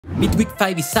Bitwig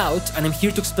 5 is out and I'm here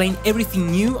to explain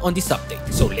everything new on this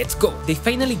update, so let's go! They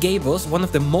finally gave us one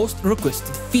of the most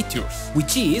requested features,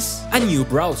 which is a new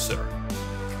browser.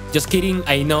 Just kidding,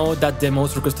 I know that the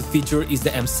most requested feature is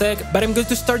the MSEG, but I'm going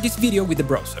to start this video with the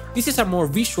browser. This is a more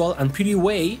visual and pretty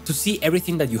way to see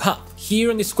everything that you have.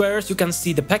 Here in the squares you can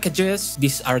see the packages.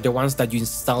 These are the ones that you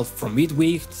install from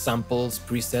Bitwig, samples,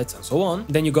 presets and so on.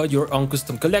 Then you got your own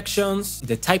custom collections,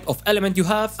 the type of element you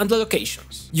have, and the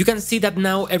locations. You can see that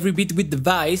now every Bitwig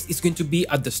device is going to be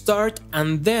at the start,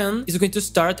 and then it's going to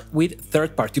start with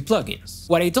third-party plugins.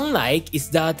 What I don't like is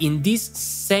that in this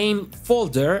same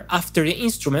folder, after the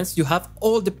instruments, you have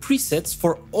all the presets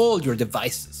for all your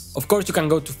devices. Of course, you can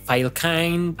go to file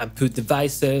kind and put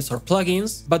devices or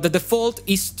plugins, but the default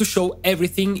is to show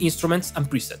everything, instruments and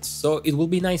presets. So it will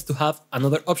be nice to have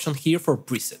another option here for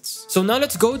presets. So now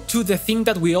let's go to the thing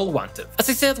that we all wanted. As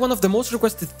I said, one of the most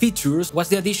requested features was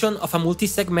the addition of a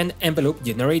multi-segment envelope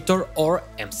generator, or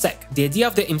MSEG. The idea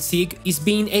of the MSEG is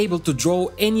being able to draw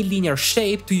any linear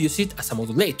shape to use it as a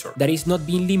modulator that is not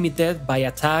being limited by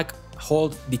attack,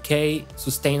 hold, decay,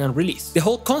 sustain and release. The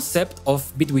whole concept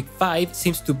of Bitwig 5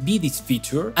 seems to be this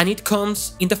feature, and it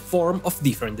comes in the form of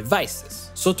different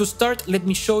devices. So to start, let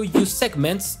me show you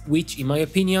segments, which in my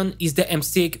opinion is the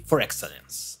MSEG for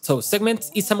excellence. So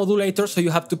segments is a modulator, so you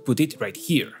have to put it right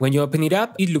here. When you open it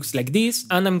up, it looks like this,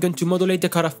 and I'm going to modulate the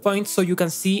cutoff point so you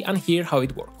can see and hear how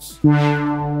it works.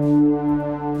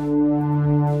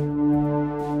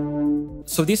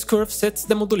 So this curve sets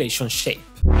the modulation shape.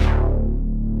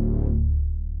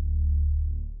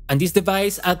 And this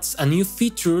device adds a new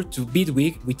feature to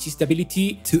Bitwig, which is the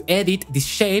ability to edit the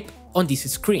shape on this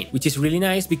screen, which is really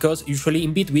nice because usually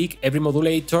in Bitwig every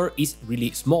modulator is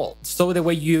really small. So the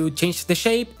way you change the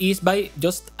shape is by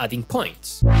just adding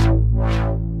points.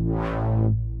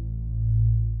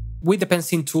 With the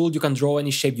pencil tool you can draw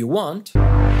any shape you want.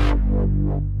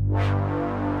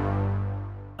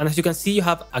 And as you can see, you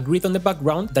have a grid on the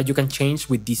background that you can change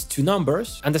with these two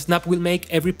numbers, and the snap will make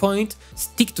every point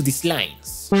stick to these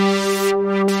lines.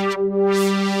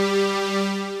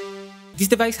 This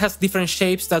device has different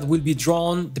shapes that will be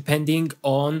drawn depending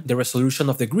on the resolution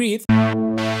of the grid.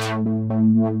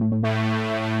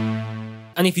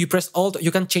 And if you press Alt, you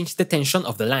can change the tension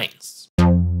of the lines.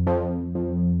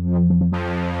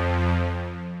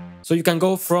 So you can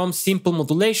go from simple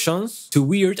modulations to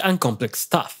weird and complex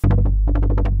stuff.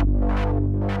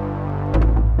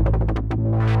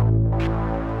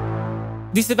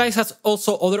 This device has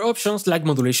also other options like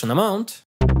modulation amount,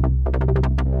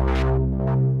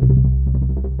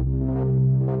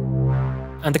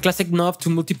 and the classic knob to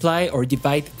multiply or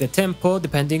divide the tempo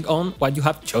depending on what you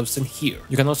have chosen here.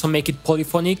 You can also make it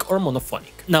polyphonic or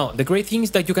monophonic. Now, the great thing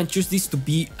is that you can choose this to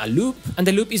be a loop, and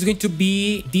the loop is going to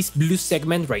be this blue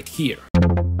segment right here.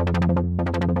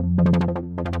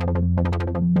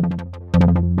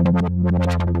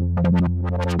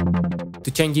 To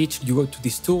change it, you go to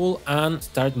this tool and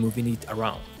start moving it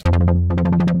around.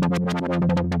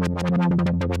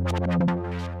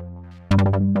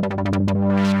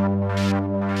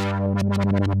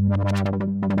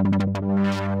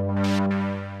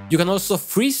 You can also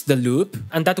freeze the loop,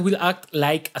 and that will act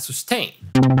like a sustain.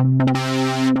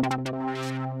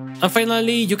 And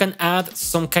finally, you can add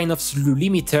some kind of slew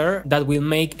limiter that will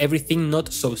make everything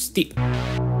not so steep.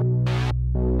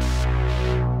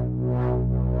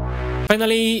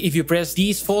 Finally, if you press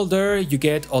this folder, you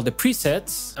get all the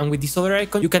presets, and with this other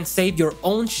icon, you can save your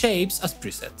own shapes as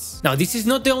presets. Now, this is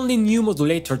not the only new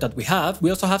modulator that we have. We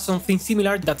also have something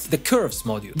similar, that's the curves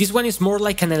module. This one is more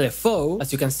like an LFO,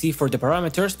 as you can see for the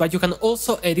parameters, but you can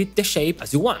also edit the shape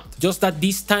as you want. Just that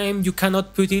this time you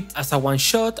cannot put it as a one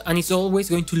shot, and it's always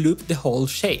going to loop the whole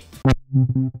shape.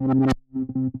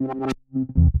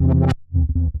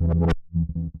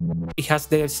 It has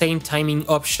the same timing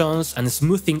options and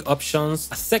smoothing options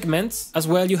as segments, as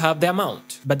well you have the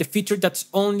amount. But the feature that's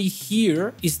only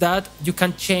here is that you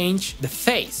can change the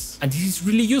phase. And this is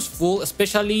really useful,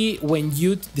 especially when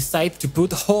you decide to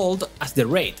put hold as the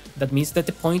rate. That means that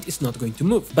the point is not going to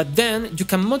move. But then you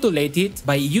can modulate it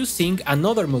by using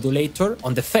another modulator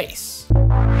on the phase.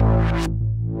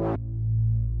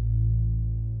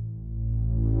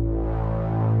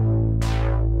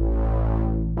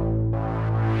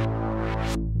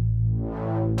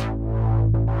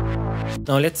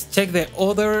 Now let's check the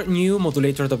other new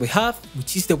modulator that we have,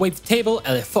 which is the Wavetable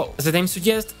LFO. As the name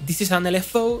suggests, this is an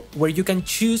LFO where you can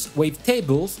choose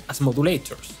wavetables as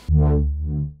modulators.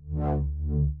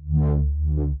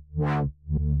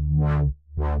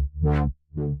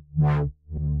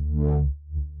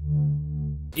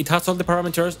 It has all the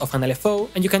parameters of an LFO,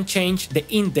 and you can change the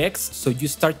index, so you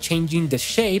start changing the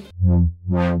shape.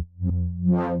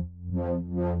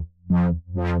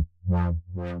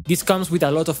 This comes with a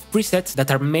lot of presets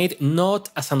that are made not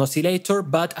as an oscillator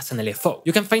but as an LFO.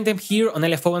 You can find them here on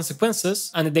LFO and sequences,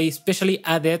 and they especially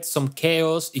added some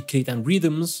chaos, Euclidean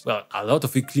rhythms, well, a lot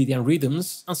of Euclidean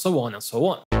rhythms, and so on and so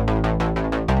on.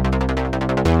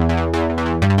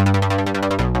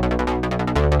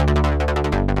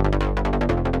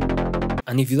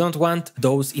 And if you don't want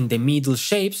those in the middle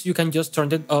shapes, you can just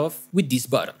turn it off with this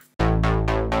button.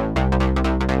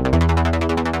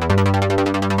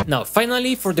 Now,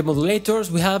 finally, for the modulators,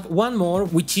 we have one more,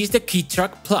 which is the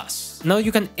Keytrack Plus. Now you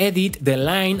can edit the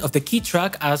line of the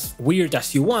Keytrack as weird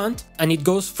as you want, and it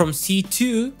goes from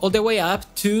C2 all the way up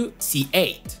to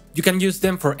C8. You can use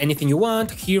them for anything you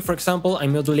want. Here, for example,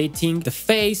 I'm modulating the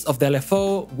phase of the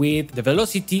LFO with the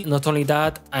velocity. Not only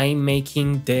that, I'm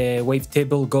making the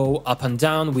wavetable go up and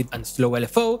down with a slow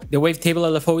LFO. The wavetable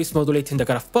LFO is modulating the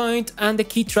cutoff point, and the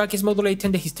Keytrack is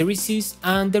modulating the hysteresis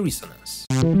and the resonance.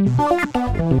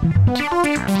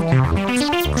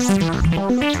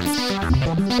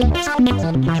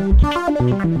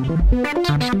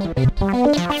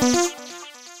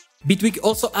 Bitwig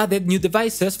also added new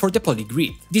devices for the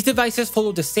polygrid. These devices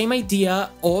follow the same idea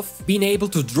of being able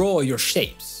to draw your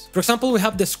shapes. For example, we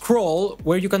have the scroll,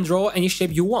 where you can draw any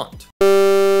shape you want.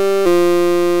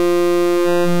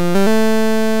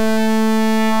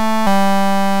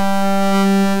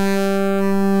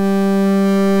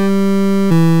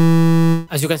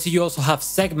 As you can see, you also have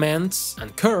segments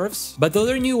and curves, but the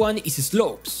other new one is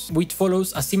slopes, which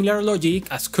follows a similar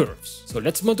logic as curves. So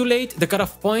let's modulate the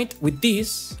cutoff point with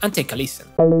this and take a listen.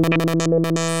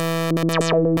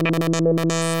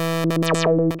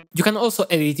 You can also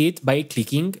edit it by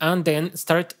clicking and then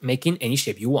start making any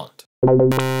shape you want.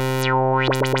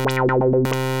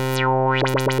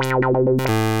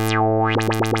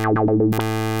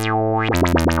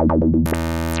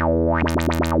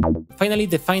 Finally,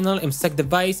 the final MSEG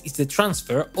device is the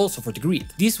transfer, also for the grid.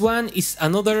 This one is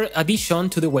another addition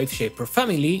to the Waveshaper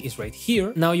family, is right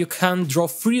here. Now you can draw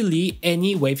freely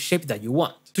any wave shape that you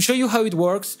want. To show you how it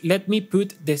works, let me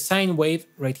put the sine wave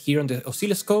right here on the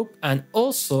oscilloscope, and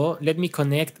also let me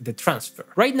connect the transfer.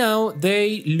 Right now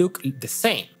they look the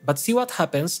same, but see what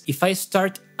happens if I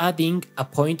start adding a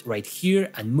point right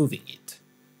here and moving it.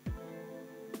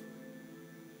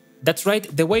 That's right,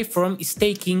 the waveform is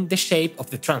taking the shape of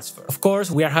the transfer. Of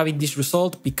course, we are having this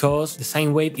result because the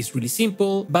sine wave is really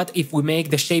simple, but if we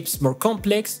make the shapes more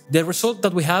complex, the result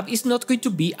that we have is not going to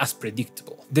be as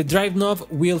predictable. The drive knob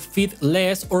will feed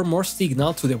less or more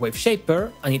signal to the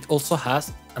Waveshaper, and it also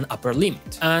has an upper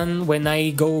limit. And when I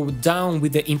go down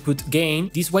with the input gain,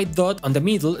 this white dot on the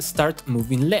middle starts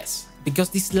moving less,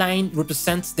 because this line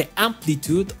represents the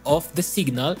amplitude of the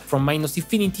signal from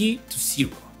 -infinity to 0.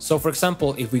 So for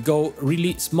example, if we go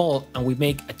really small and we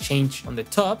make a change on the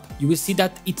top, you will see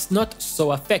that it's not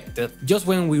so affected. Just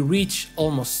when we reach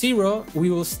almost 0,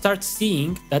 we will start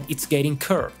seeing that it's getting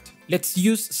curved. Let's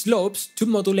use slopes to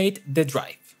modulate the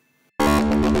drive.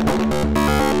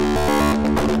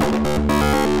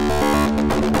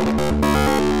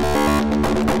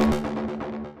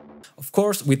 Of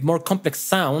course, with more complex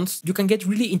sounds, you can get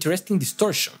really interesting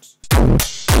distortions.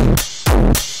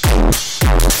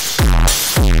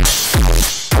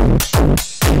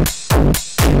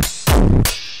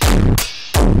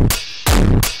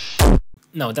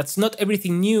 Now, that's not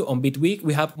everything new on Bitwig.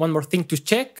 We have one more thing to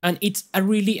check, and it's a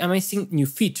really amazing new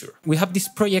feature. We have this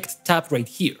project tab right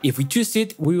here. If we choose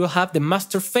it, we will have the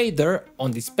master fader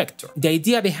on the spectrum. The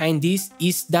idea behind this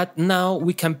is that now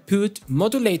we can put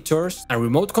modulators and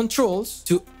remote controls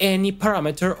to any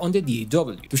parameter on the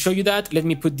DAW. To show you that, let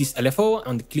me put this LFO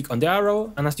and click on the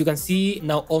arrow, and as you can see,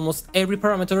 now almost every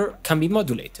parameter can be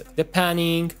modulated. The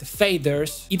panning, the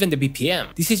faders, even the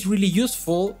BPM. This is really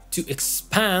useful to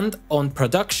expand on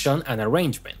production and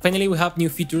arrangement. Finally, we have new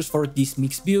features for this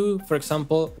mix view. For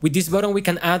example, with this button we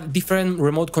can add different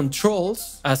remote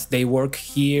controls as they work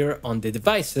here on the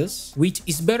devices, which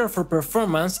is better for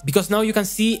performance because now you can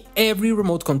see every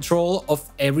remote control of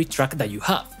every track that you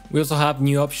have. We also have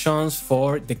new options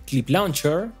for the clip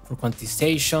launcher, for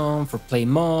quantization, for play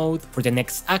mode, for the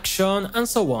next action, and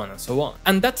so on and so on.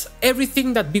 And that's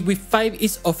everything that Bitwig 5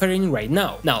 is offering right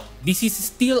now. Now, this is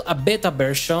still a beta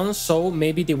version, so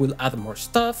maybe they will add more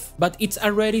stuff, but it's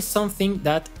already something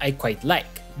that I quite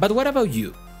like. But what about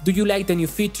you? Do you like the new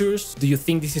features? Do you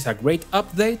think this is a great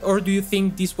update, or do you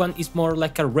think this one is more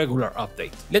like a regular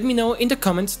update? Let me know in the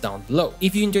comments down below.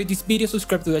 If you enjoyed this video,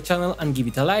 subscribe to the channel and give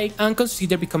it a like, and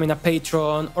consider becoming a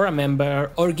patron or a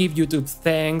member, or give YouTube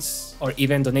thanks, or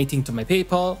even donating to my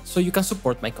PayPal so you can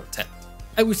support my content.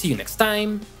 I will see you next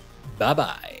time. Bye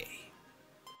bye.